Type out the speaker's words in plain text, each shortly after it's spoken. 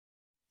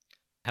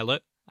Hello,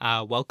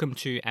 welcome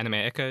to Anime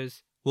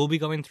Echoes. We'll be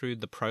going through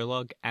the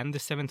prologue and the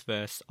seventh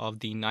verse of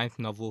the ninth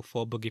novel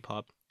for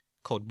Boogiepop,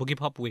 called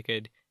Boogiepop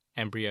Wicked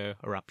Embryo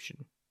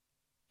Eruption.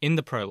 In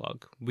the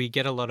prologue, we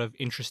get a lot of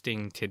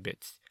interesting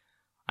tidbits.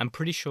 I'm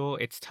pretty sure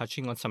it's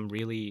touching on some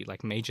really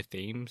major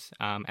themes,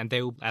 and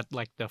they will at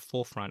the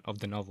forefront of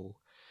the novel.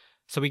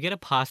 So we get a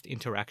past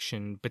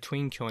interaction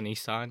between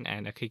Kyo-san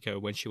and Akiko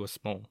when she was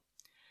small.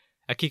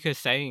 Akiko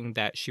saying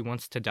that she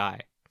wants to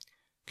die.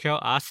 Kyo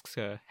asks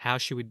her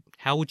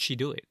how would she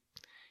do it?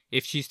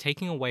 If she's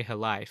taking away her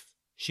life,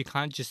 she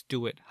can't just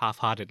do it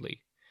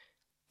half-heartedly.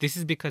 This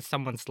is because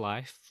someone's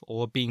life,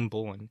 or being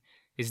born,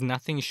 is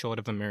nothing short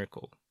of a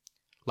miracle.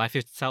 Life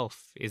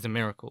itself is a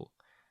miracle.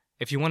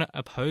 If you want to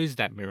oppose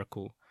that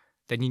miracle,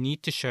 then you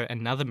need to show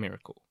another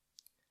miracle.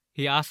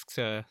 He asks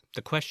her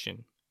the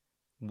question,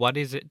 what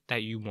is it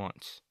that you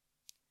want?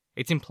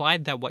 It's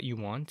implied that what you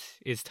want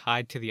is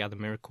tied to the other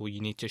miracle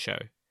you need to show.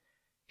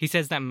 He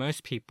says that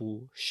most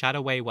people shut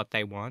away what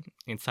they want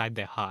inside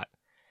their heart.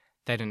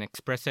 They don't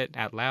express it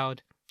out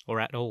loud or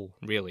at all,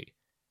 really.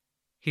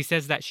 He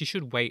says that she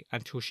should wait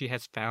until she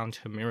has found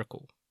her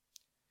miracle.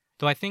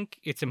 Though I think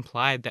it's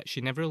implied that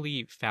she never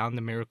really found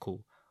the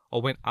miracle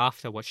or went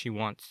after what she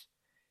wants.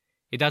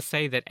 It does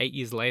say that 8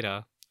 years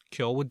later,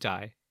 Kyo would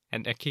die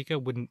and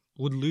Akiko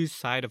would lose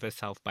sight of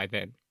herself by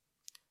then.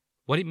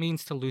 What it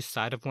means to lose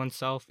sight of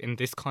oneself in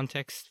this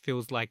context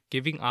feels like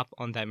giving up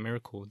on that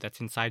miracle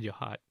that's inside your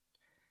heart.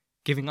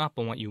 Giving up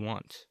on what you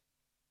want.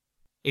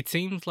 It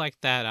seems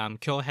like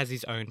that Kyo has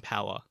his own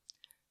power.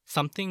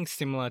 Something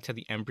similar to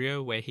the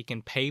Embryo where he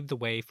can pave the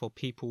way for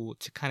people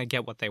to kind of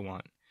get what they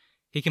want.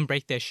 He can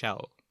break their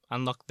shell,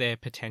 unlock their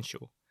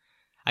potential.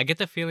 I get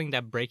the feeling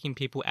that breaking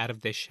people out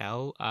of their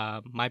shell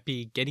might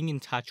be getting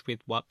in touch with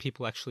what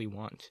people actually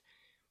want,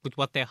 with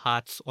what their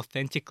hearts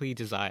authentically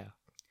desire.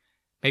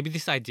 Maybe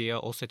this idea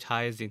also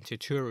ties into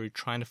Toru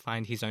trying to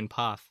find his own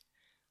path.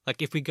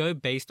 Like if we go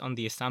based on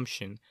the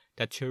assumption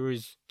that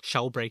Toru's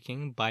shell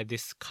breaking by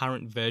this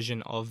current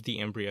version of the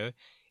Embryo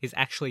is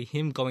actually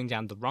him going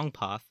down the wrong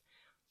path,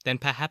 then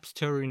perhaps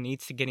Toru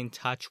needs to get in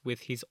touch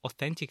with his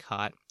authentic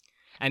heart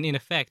and in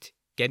effect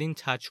get in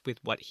touch with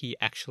what he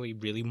actually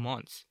really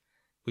wants,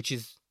 which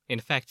is in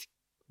effect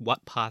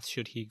what path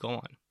should he go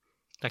on.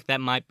 Like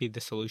that might be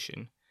the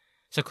solution.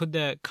 So could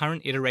the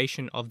current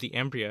iteration of the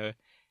Embryo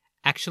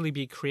actually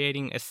be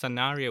creating a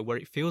scenario where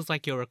it feels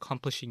like you're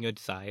accomplishing your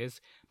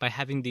desires by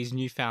having these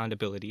newfound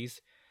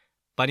abilities,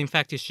 but in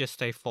fact it's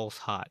just a false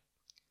heart,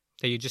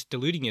 that you're just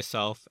deluding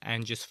yourself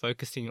and just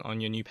focusing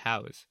on your new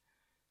powers.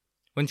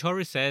 When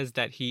Toru says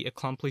that he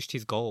accomplished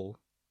his goal,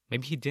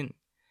 maybe he didn't.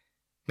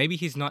 Maybe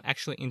he's not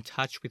actually in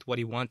touch with what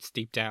he wants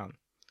deep down.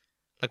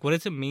 Like what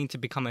does it mean to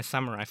become a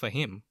samurai for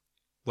him?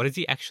 What does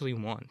he actually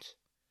want?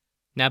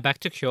 Now back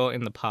to Kyo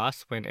in the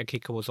past when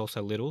Akiko was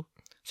also little.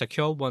 So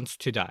Kyo wants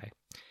to die.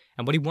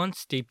 And what he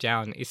wants deep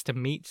down is to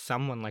meet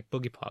someone like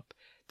Boogiepop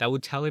that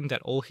would tell him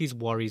that all his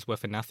worries were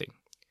for nothing.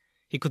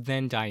 He could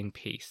then die in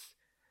peace.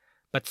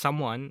 But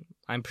someone,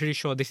 I'm pretty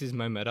sure this is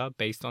Momota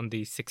based on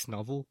the 6th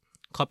novel,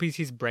 copies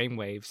his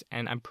brainwaves,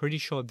 and I'm pretty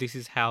sure this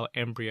is how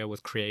Embryo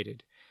was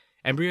created.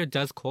 Embryo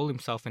does call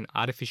himself an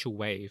artificial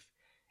wave.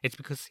 It's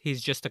because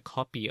he's just a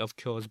copy of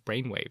Kyo's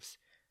brainwaves.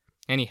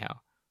 Anyhow,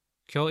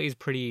 Kyo is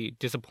pretty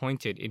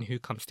disappointed in who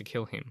comes to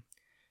kill him.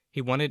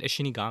 He wanted a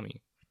Shinigami,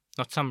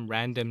 not some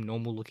random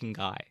normal-looking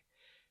guy.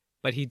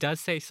 But he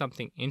does say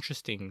something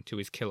interesting to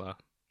his killer.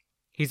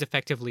 He's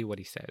effectively what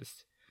he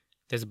says.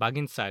 There's a bug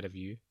inside of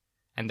you,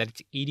 and that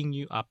it's eating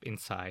you up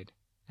inside,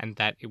 and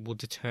that it will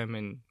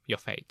determine your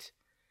fate.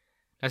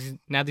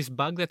 Now this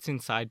bug that's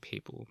inside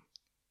people,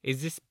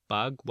 is this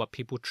bug what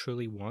people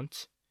truly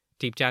want,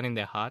 deep down in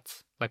their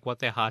hearts, like what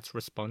their hearts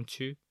respond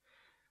to?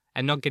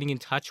 And not getting in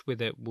touch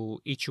with it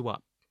will eat you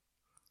up.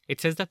 It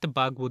says that the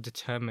bug will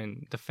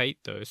determine the fate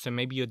though, so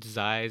maybe your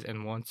desires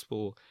and wants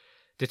will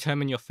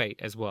determine your fate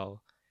as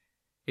well.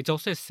 It's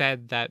also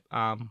said that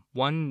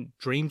one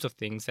dreams of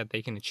things that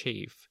they can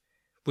achieve,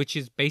 which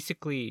is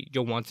basically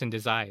your wants and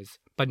desires,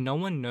 but no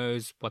one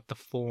knows what the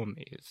form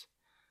is.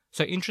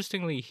 So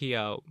interestingly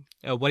here,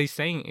 what he's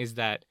saying is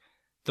that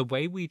the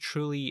way we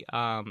truly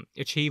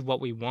achieve what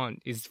we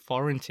want is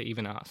foreign to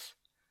even us.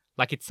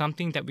 Like it's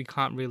something that we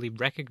can't really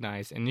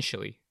recognize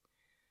initially.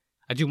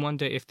 I do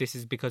wonder if this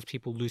is because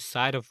people lose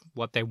sight of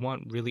what they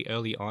want really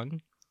early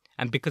on,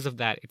 and because of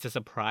that, it's a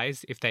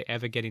surprise if they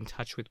ever get in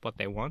touch with what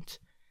they want.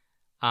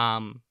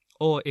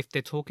 Or if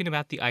they're talking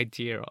about the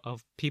idea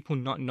of people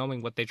not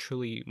knowing what they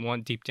truly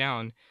want deep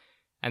down,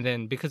 and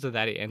then because of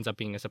that, it ends up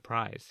being a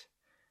surprise.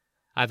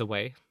 Either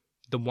way,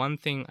 the one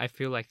thing I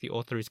feel like the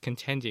author is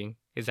contending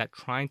is that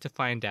trying to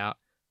find out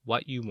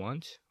what you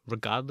want,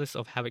 regardless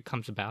of how it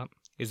comes about,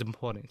 is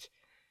important.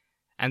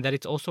 And that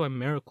it's also a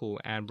miracle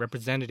and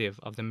representative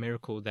of the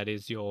miracle that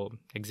is your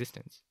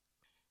existence.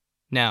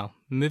 Now,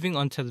 moving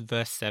on to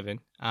verse 7,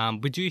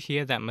 we do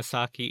hear that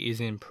Masaki is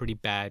in pretty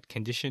bad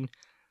condition,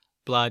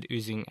 blood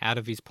oozing out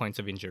of his points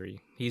of injury.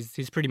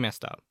 He's pretty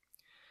messed up.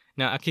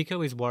 Now,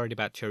 Akiko is worried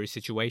about Toru's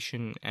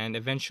situation, and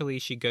eventually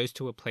she goes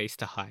to a place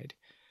to hide.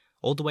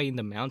 all the way in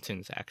the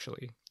mountains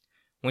actually.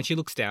 When she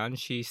looks down,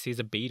 she sees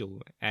a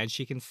beetle, and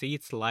she can see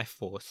its life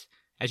force,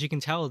 as you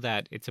can tell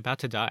that it's about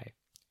to die.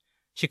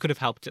 She could have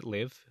helped it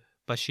live,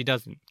 but she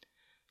doesn't.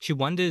 She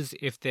wonders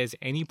if there's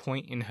any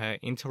point in her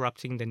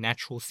interrupting the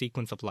natural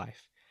sequence of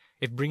life,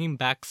 if bringing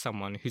back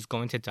someone who's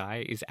going to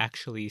die is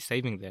actually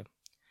saving them.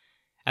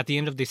 At the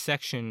end of this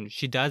section,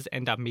 she does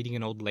end up meeting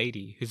an old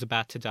lady who's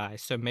about to die,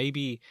 so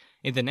maybe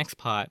in the next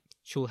part,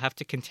 she'll have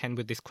to contend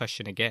with this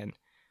question again.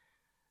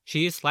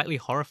 She is slightly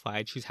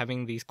horrified she's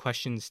having these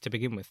questions to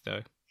begin with,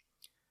 though.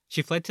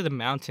 She fled to the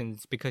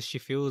mountains because she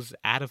feels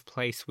out of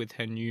place with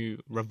her new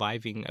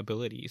reviving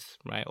abilities,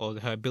 right? Or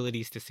her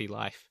abilities to see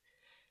life.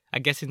 I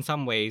guess in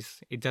some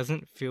ways, it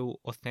doesn't feel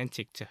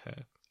authentic to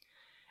her.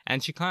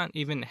 And she can't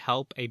even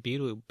help a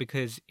beetle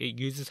because it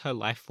uses her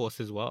life force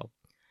as well.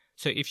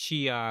 So if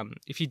she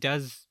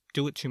does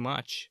do it too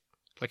much,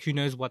 like who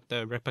knows what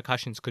the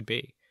repercussions could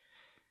be.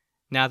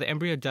 Now the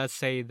embryo does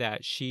say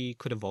that she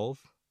could evolve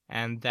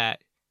and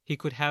that she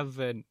could have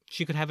an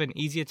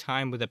easier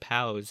time with her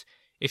powers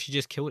if she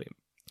just killed him.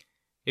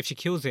 If she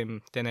kills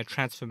him, then her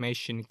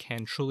transformation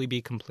can truly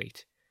be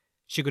complete.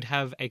 She could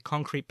have a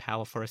concrete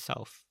power for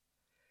herself.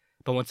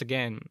 But once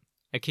again,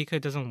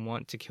 Akiko doesn't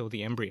want to kill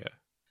the embryo.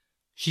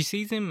 She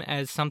sees him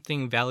as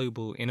something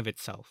valuable in of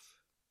itself.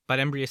 But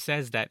Embryo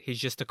says that he's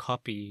just a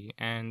copy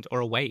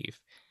or a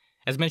wave.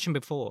 As mentioned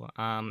before,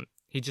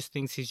 he just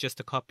thinks he's just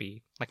a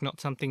copy, like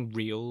not something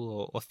real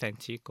or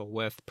authentic or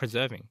worth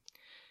preserving.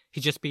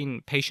 He's just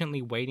been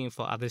patiently waiting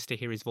for others to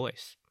hear his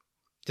voice.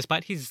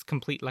 Despite his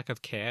complete lack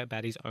of care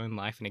about his own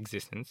life and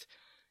existence,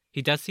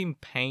 he does seem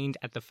pained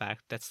at the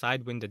fact that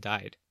Sidewinder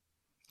died.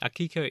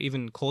 Akiko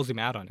even calls him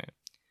out on it.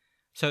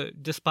 So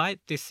despite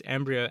this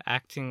embryo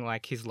acting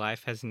like his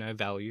life has no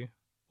value,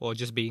 or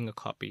just being a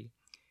copy,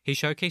 he's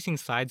showcasing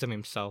sides of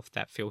himself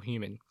that feel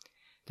human,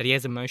 that he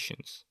has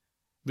emotions,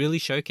 really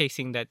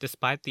showcasing that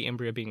despite the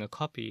embryo being a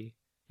copy,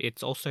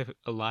 it's also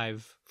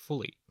alive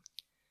fully.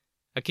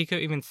 Akiko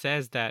even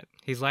says that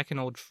he's like an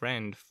old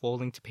friend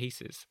falling to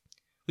pieces,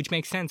 which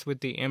makes sense with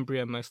the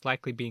embryo most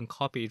likely being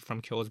copied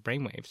from Kyo's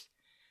brainwaves.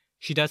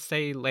 She does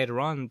say later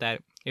on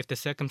that if the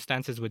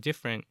circumstances were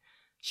different,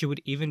 she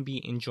would even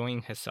be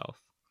enjoying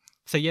herself.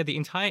 So yeah, the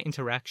entire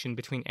interaction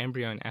between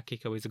Embryo and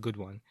Akiko is a good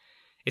one.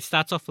 It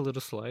starts off a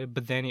little slow,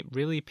 but then it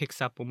really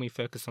picks up when we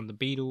focus on the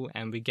beetle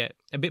and we get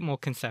a bit more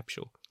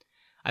conceptual.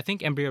 I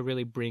think Embryo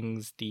really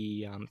brings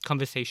the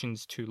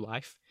conversations to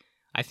life.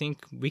 I think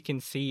we can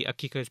see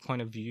Akiko's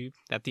point of view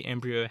that the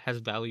embryo has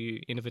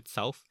value in of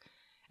itself,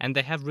 and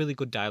they have really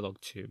good dialogue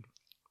too.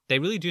 They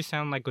really do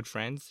sound like good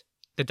friends.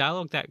 The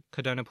dialogue that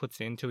Cardona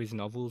puts into his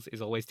novels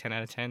is always 10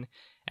 out of 10,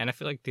 and I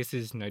feel like this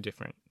is no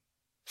different.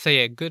 So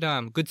yeah,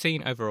 good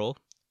scene overall.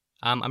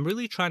 I'm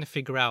really trying to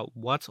figure out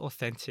what's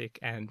authentic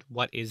and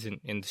what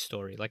isn't in the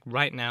story. Like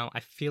right now,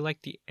 I feel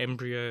like the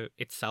embryo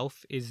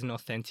itself is an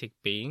authentic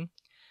being,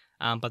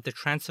 but the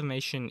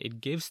transformation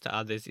it gives to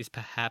others is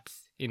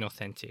perhaps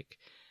inauthentic.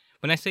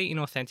 When I say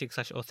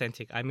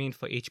inauthentic/authentic, I mean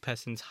for each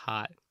person's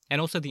heart, and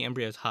also the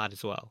embryo's heart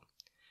as well.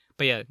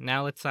 But yeah,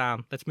 now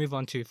let's move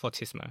on to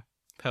Fortissimo,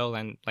 Pearl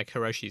and like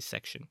Hiroshi's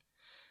section.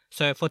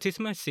 So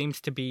Fortissimo seems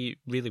to be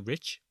really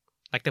rich.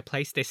 Like the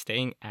place they're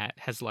staying at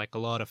has like a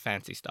lot of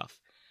fancy stuff.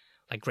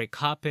 Like great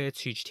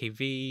carpets, huge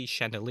TV,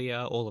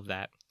 chandelier, all of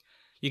that.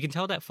 You can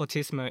tell that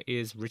Fortissimo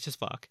is rich as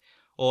fuck,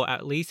 or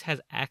at least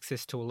has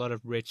access to a lot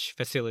of rich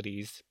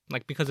facilities,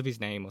 like because of his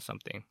name or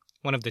something.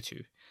 One of the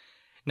two.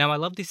 Now I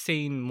love this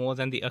scene more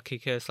than the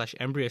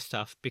Akiko/Embryo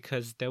stuff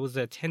because there was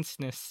a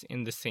tenseness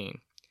in the scene.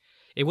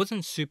 It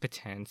wasn't super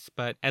tense,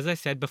 but as I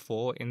said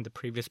before in the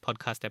previous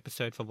podcast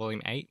episode for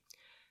Volume 8,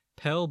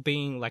 Pearl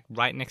being like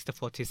right next to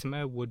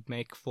Fortissimo would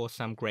make for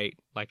some great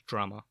like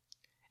drama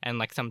and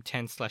like some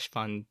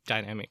tense/fun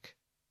dynamic.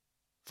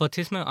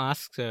 Fortissimo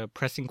asks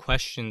pressing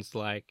questions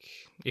like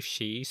if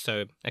she,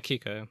 so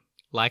Akiko,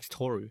 likes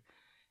Toru,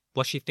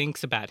 what she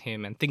thinks about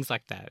him and things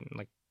like that,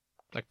 and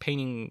like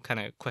painting kind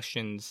of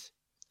questions,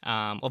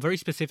 or very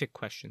specific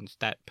questions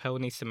that Pearl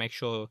needs to make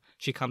sure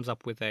she comes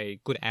up with a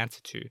good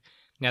answer to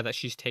now that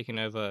she's taken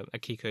over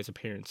Akiko's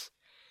appearance.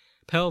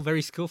 Pearl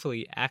very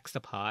skillfully acts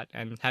the part,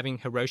 and having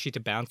Hiroshi to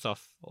bounce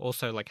off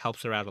also like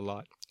helps her out a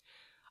lot.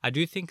 I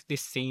do think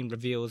this scene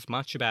reveals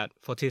much about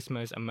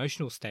Fortissimo's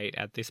emotional state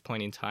at this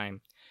point in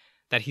time,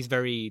 that he's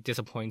very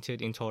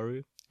disappointed in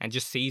Toru and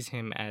just sees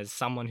him as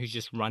someone who's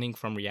just running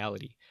from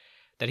reality,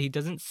 that he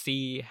doesn't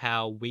see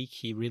how weak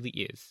he really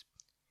is.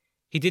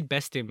 He did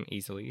best him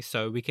easily,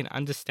 so we can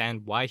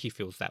understand why he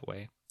feels that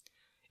way.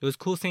 It was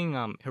cool seeing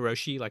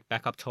Hiroshi like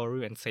back up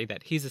Toru and say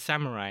that he's a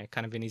samurai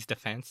kind of in his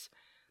defense.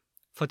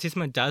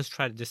 Fortissimo does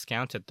try to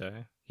discount it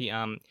though. He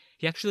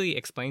actually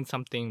explains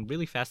something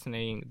really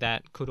fascinating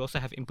that could also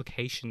have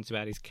implications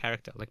about his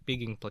character, like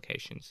big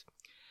implications.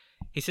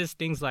 He says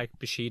things like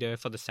Bushido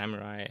for the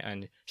samurai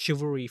and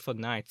chivalry for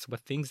knights were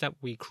things that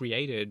we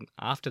created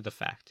after the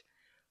fact,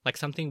 like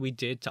something we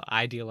did to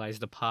idealize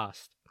the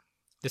past.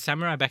 The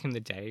samurai back in the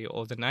day,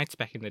 or the knights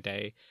back in the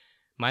day,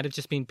 might have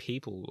just been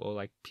people, or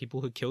like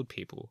people who killed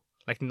people,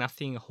 like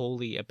nothing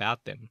holy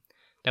about them.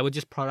 They were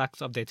just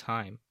products of their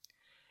time.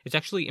 It's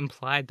actually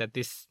implied that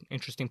this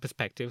interesting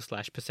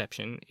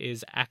perspective/perception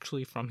is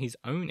actually from his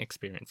own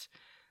experience,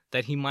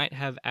 that he might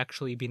have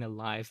actually been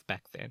alive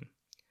back then.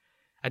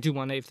 I do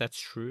wonder if that's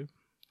true.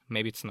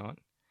 Maybe it's not.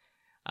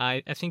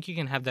 I think you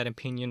can have that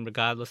opinion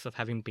regardless of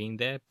having been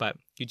there, but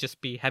you'd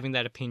just be having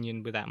that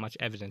opinion without much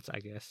evidence, I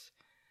guess.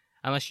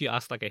 Unless you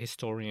ask like a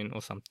historian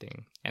or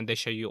something, and they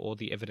show you all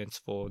the evidence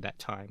for that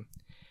time.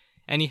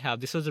 Anyhow,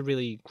 this was a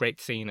really great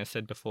scene, as I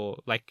said before,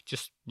 like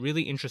just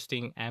really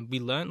interesting, and we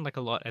learned like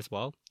a lot as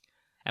well.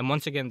 And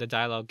once again, the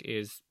dialogue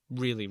is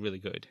really, really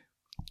good.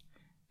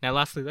 Now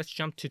lastly, let's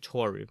jump to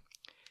Toru.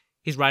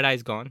 His right eye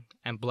is gone,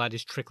 and blood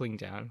is trickling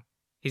down.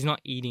 He's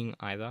not eating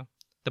either.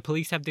 The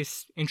police have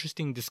this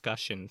interesting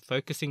discussion,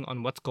 focusing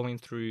on what's going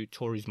through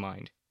Toru's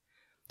mind.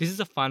 This is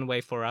a fun way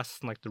for us,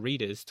 like the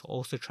readers, to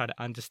also try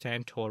to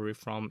understand Toru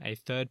from a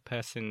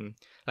third-person,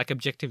 like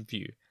objective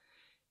view.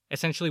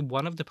 Essentially,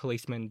 one of the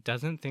policemen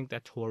doesn't think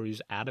that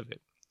Toru's out of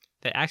it.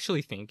 They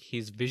actually think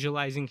he's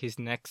visualizing his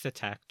next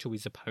attack to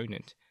his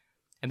opponent,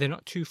 and they're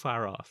not too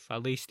far off,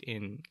 at least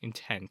in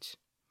intent.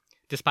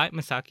 Despite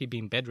Masaki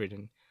being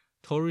bedridden,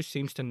 Toru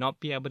seems to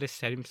not be able to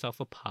set himself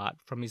apart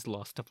from his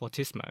loss to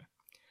Fortissimo.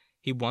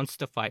 He wants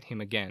to fight him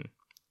again,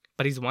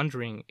 but he's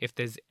wondering if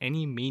there's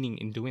any meaning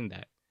in doing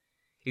that.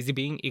 Is he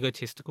being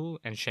egotistical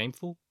and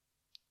shameful?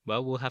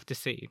 Well, we'll have to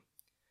see.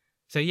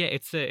 So yeah,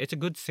 it's a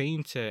good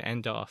scene to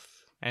end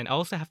off, and I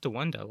also have to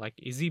wonder, like,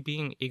 is he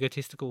being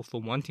egotistical for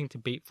wanting to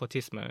beat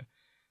Fortissimo?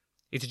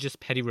 Is it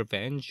just petty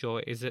revenge, or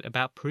is it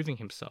about proving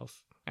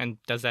himself? And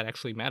does that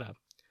actually matter?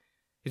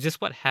 Is this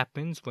what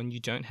happens when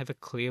you don't have a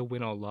clear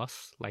win or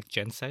loss, like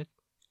Jen said?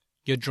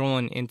 You're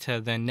drawn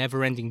into the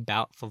never-ending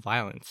bout for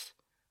violence.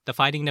 The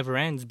fighting never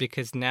ends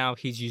because now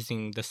he's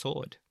using the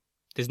sword.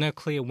 There's no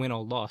clear win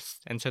or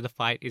loss, and so the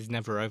fight is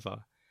never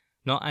over.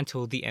 Not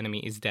until the enemy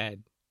is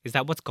dead. Is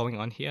that what's going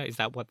on here? Is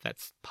that what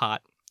that's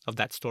part of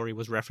that story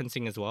was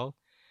referencing as well?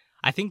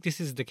 I think this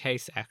is the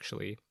case,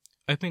 actually.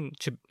 Open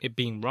to it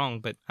being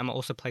wrong, but I'm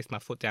also placed my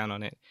foot down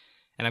on it,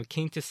 and I'm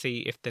keen to see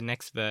if the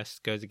next verse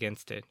goes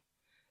against it.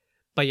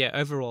 But yeah,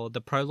 overall,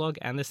 the prologue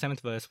and the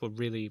 7th verse were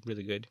really,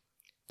 really good.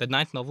 The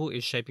 9th novel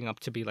is shaping up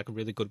to be like a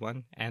really good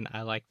one, and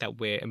I like that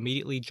we're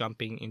immediately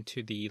jumping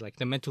into the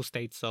mental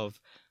states of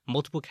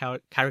multiple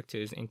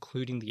characters,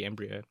 including the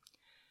Embryo.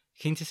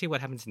 Keen to see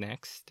what happens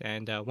next,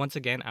 and once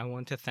again, I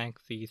want to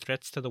thank the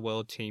Threats to the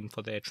World team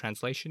for their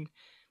translation,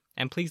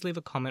 and please leave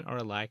a comment or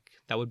a like,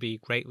 that would be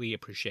greatly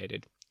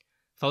appreciated.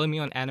 Follow me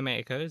on Anime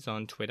Echoes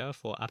on Twitter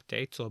for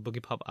updates or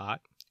Boogiepop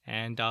art,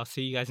 and I'll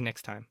see you guys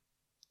next time.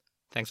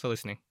 Thanks for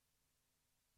listening.